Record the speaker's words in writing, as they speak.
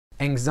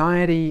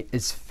Anxiety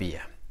is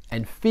fear,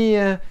 and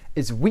fear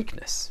is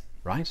weakness,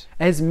 right?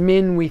 As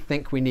men, we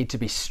think we need to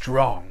be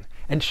strong,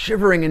 and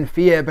shivering in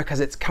fear because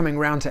it's coming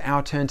round to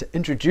our turn to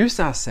introduce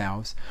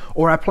ourselves,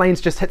 or our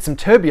plane's just hit some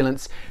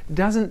turbulence,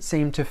 doesn't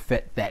seem to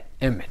fit that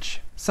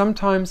image.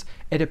 Sometimes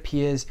it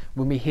appears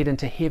when we head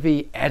into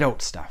heavy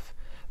adult stuff,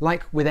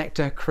 like with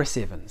actor Chris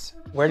Evans.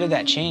 Where did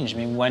that change? I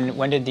mean,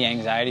 when did the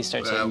anxiety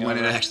start taking over? When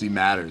it actually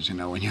matters, you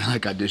know, when you're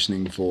like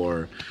auditioning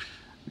for,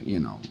 you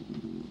know,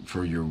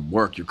 for your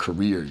work, your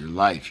career, your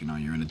life, you know,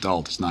 you're an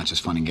adult, it's not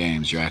just fun and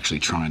games, you're actually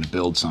trying to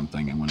build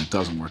something, and when it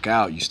doesn't work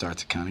out, you start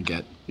to kind of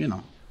get, you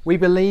know. We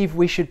believe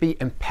we should be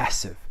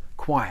impassive,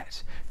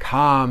 quiet,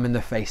 calm in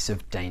the face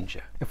of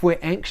danger. If we're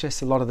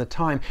anxious a lot of the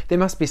time, there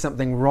must be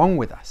something wrong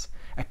with us,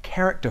 a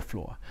character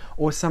flaw,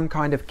 or some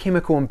kind of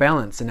chemical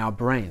imbalance in our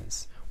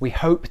brains. We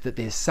hope that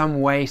there's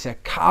some way to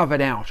carve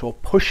it out or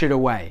push it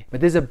away. But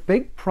there's a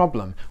big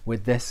problem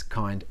with this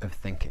kind of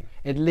thinking.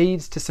 It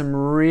leads to some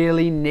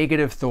really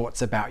negative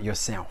thoughts about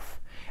yourself,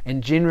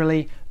 and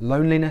generally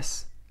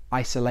loneliness,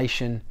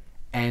 isolation,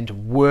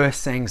 and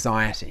worse,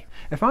 anxiety.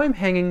 If I'm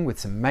hanging with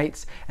some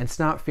mates and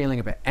start feeling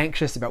a bit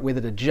anxious about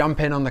whether to jump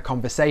in on the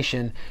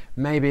conversation,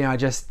 maybe I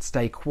just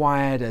stay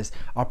quiet as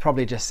I'll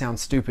probably just sound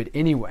stupid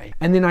anyway.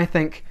 And then I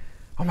think,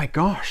 oh my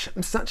gosh,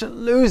 I'm such a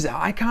loser.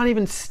 I can't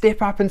even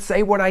step up and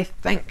say what I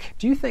think.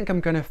 Do you think I'm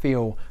going to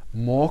feel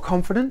more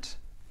confident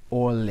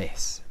or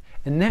less?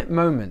 In that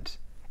moment,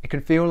 it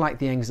can feel like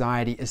the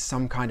anxiety is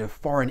some kind of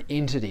foreign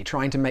entity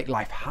trying to make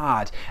life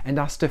hard and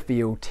us to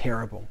feel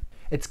terrible.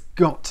 It's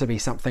got to be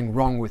something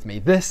wrong with me.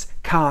 This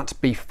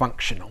can't be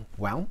functional.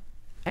 Well,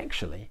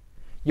 actually,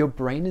 your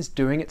brain is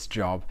doing its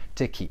job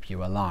to keep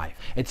you alive.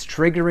 It's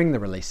triggering the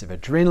release of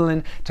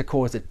adrenaline to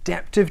cause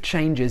adaptive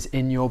changes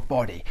in your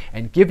body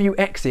and give you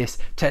access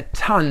to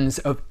tons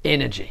of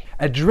energy.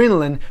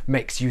 Adrenaline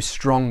makes you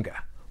stronger,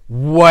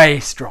 way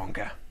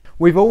stronger.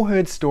 We've all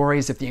heard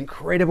stories of the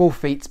incredible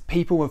feats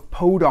people have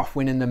pulled off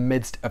when in the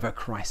midst of a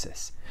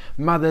crisis.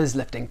 Mothers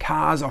lifting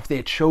cars off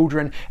their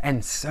children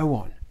and so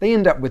on. They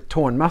end up with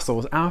torn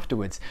muscles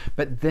afterwards,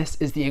 but this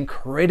is the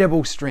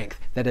incredible strength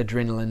that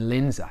adrenaline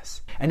lends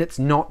us. And it's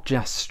not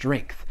just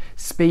strength.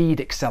 Speed,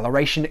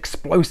 acceleration,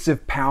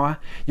 explosive power.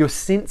 Your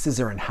senses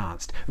are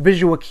enhanced.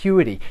 Visual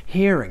acuity,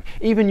 hearing,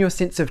 even your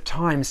sense of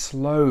time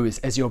slows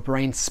as your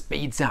brain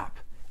speeds up.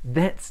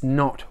 That's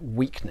not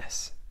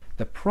weakness.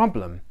 The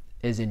problem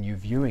is in you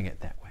viewing it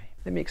that way.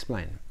 Let me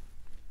explain.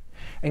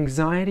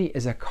 Anxiety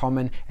is a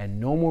common and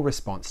normal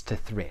response to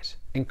threat,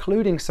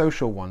 including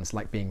social ones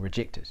like being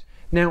rejected.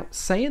 Now,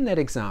 say in that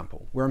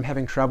example where I'm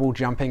having trouble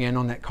jumping in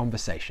on that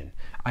conversation,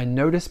 I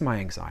notice my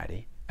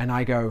anxiety and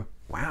I go,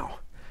 wow,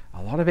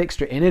 a lot of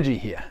extra energy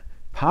here.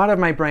 Part of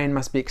my brain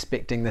must be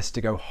expecting this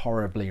to go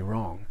horribly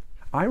wrong.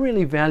 I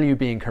really value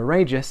being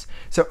courageous,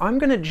 so I'm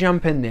going to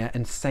jump in there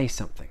and say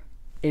something,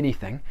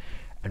 anything,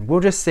 and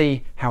we'll just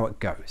see how it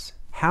goes.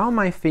 How am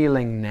I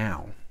feeling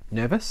now?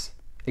 Nervous,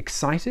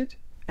 excited,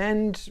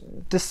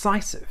 and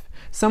decisive,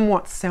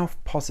 somewhat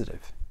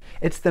self-positive.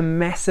 It's the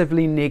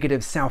massively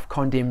negative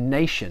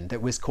self-condemnation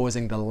that was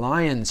causing the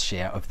lion's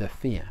share of the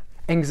fear.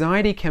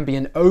 Anxiety can be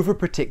an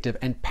overprotective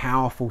and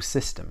powerful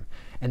system,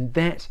 and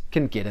that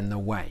can get in the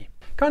way.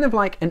 Kind of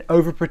like an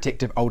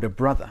overprotective older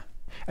brother.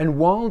 And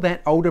while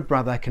that older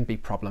brother can be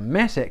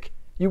problematic,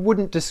 you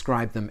wouldn't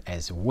describe them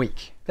as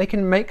weak. They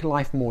can make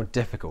life more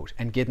difficult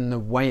and get in the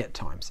way at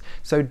times,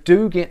 so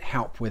do get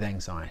help with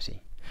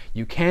anxiety.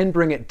 You can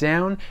bring it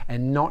down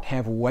and not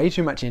have way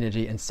too much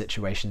energy in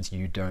situations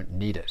you don't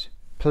need it.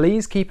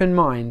 Please keep in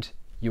mind,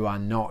 you are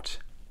not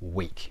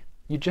weak.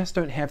 You just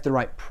don't have the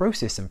right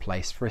process in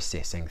place for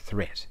assessing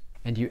threat.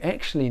 And you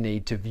actually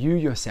need to view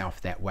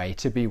yourself that way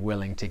to be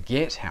willing to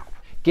get help.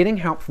 Getting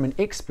help from an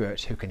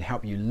expert who can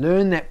help you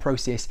learn that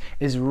process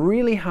is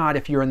really hard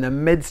if you're in the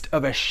midst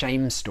of a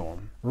shame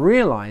storm.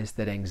 Realize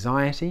that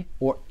anxiety,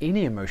 or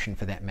any emotion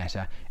for that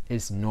matter,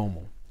 is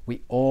normal.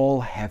 We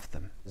all have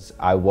them.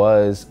 I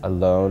was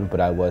alone,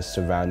 but I was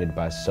surrounded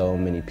by so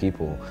many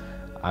people.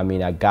 I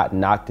mean, I got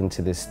knocked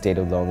into this state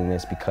of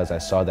loneliness because I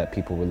saw that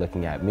people were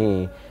looking at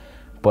me,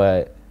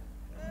 but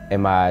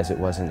in my eyes, it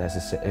wasn't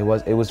necessary.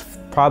 It was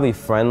probably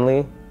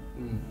friendly,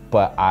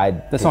 but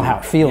that's not how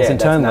it feels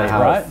internally, that's not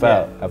how right? it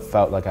felt. I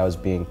felt like I was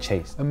being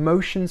chased.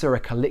 Emotions are a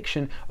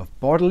collection of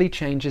bodily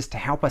changes to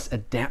help us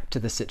adapt to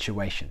the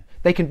situation.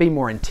 They can be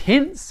more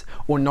intense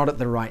or not at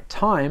the right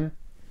time,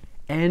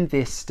 and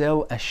they're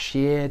still a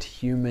shared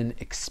human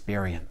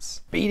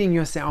experience. Beating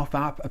yourself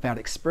up about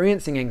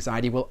experiencing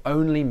anxiety will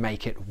only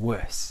make it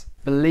worse.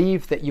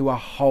 Believe that you are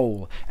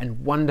whole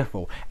and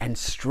wonderful and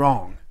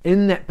strong.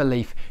 In that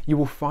belief, you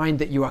will find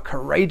that you are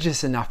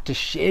courageous enough to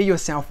share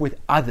yourself with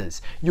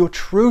others, your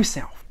true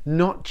self,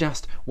 not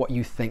just what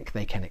you think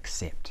they can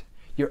accept.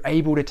 You're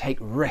able to take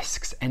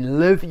risks and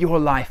live your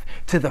life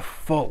to the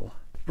full.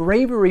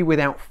 Bravery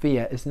without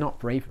fear is not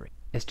bravery.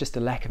 It's just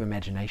a lack of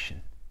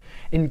imagination.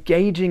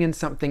 Engaging in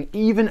something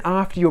even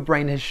after your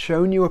brain has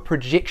shown you a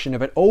projection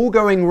of it all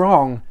going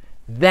wrong,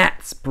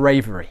 that's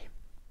bravery.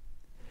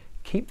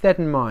 Keep that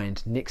in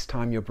mind next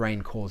time your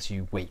brain calls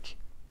you weak.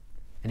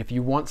 And if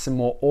you want some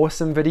more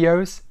awesome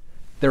videos,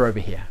 they're over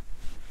here.